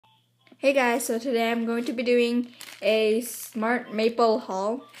Hey guys, so today I'm going to be doing a Smart Maple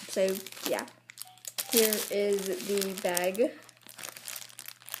haul. So yeah, here is the bag.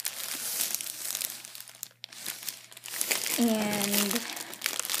 And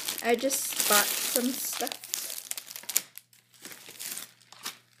I just bought some stuff.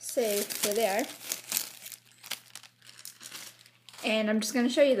 So here they are. And I'm just going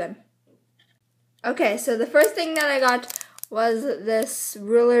to show you them. Okay, so the first thing that I got was this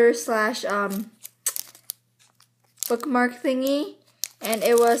ruler slash bookmark thingy, and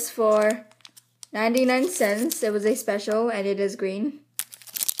it was for 99 cents. It was a special, and it is green.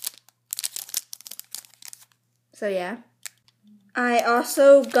 So yeah. I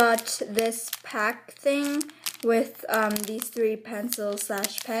also got this pack thing with these 3 pencils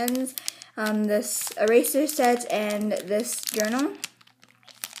slash pens, this eraser set, and this journal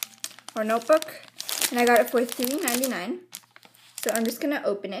or notebook, and I got it for $3.99. So I'm just gonna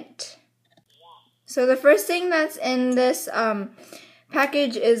open it. So the first thing that's in this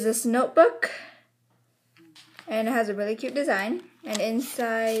package is this notebook, and it has a really cute design, and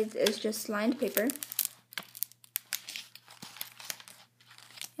inside is just lined paper.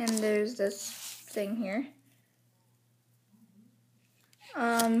 And there's this thing here.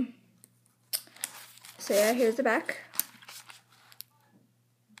 So yeah, here's the back.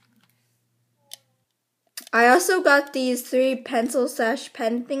 I also got these 3 pencil slash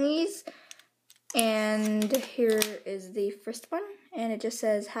pen thingies, and here is the first one, and it just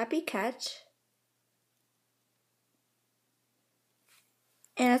says Happy Cat.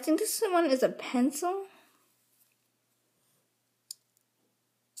 And I think this one is a pencil.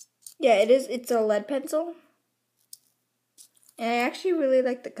 Yeah, it is. It's a lead pencil. And I actually really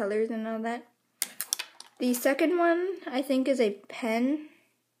like the colors and all that. The second one, I think, is a pen.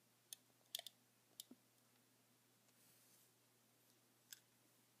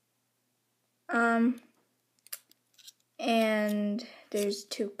 And there's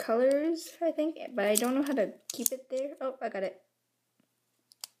 2 colors, I think, but I don't know how to keep it there. Oh, I got it.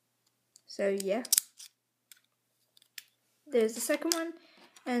 So yeah. There's the second one.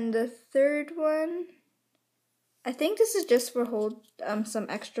 And the third one, I think this is just for hold some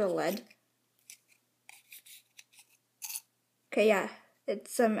extra lead. Okay, yeah,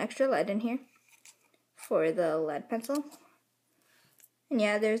 it's some extra lead in here for the lead pencil. And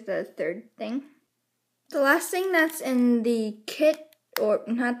yeah, there's the third thing. The last thing that's in the kit, or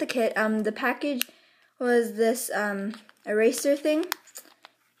not the kit, the package was this eraser thing.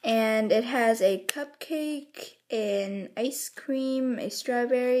 And it has a cupcake, an ice cream, a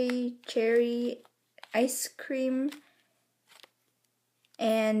strawberry, cherry ice cream,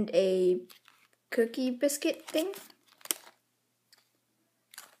 and a cookie biscuit thing.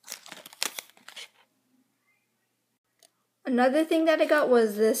 Another thing that I got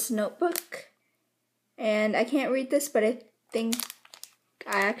was this notebook. And I can't read this, but I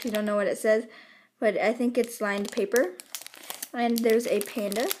actually don't know what it says, but I think it's lined paper. And there's a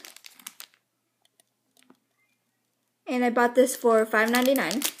panda. And I bought this for $5.99.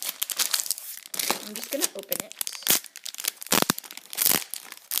 I'm just gonna open it.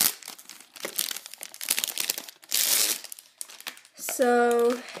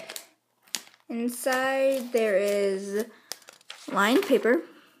 So inside there is lined paper.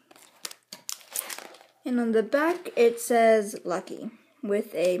 And on the back it says Lucky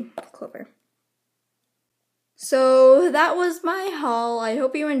with a clover. So that was my haul. I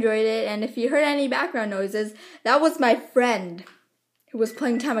hope you enjoyed it, and if you heard any background noises, that was my friend who was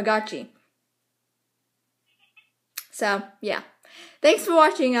playing Tamagotchi. So yeah. Thanks for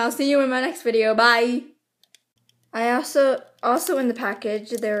watching. I'll see you in my next video. Bye! I also in the package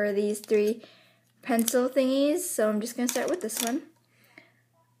there are these 3 pencil thingies, so I'm just gonna start with this one.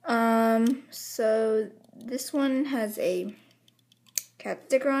 So this one has a cat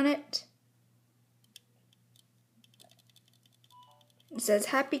sticker on it. It says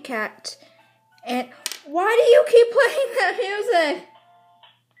Happy Cat. And why do you keep playing that music?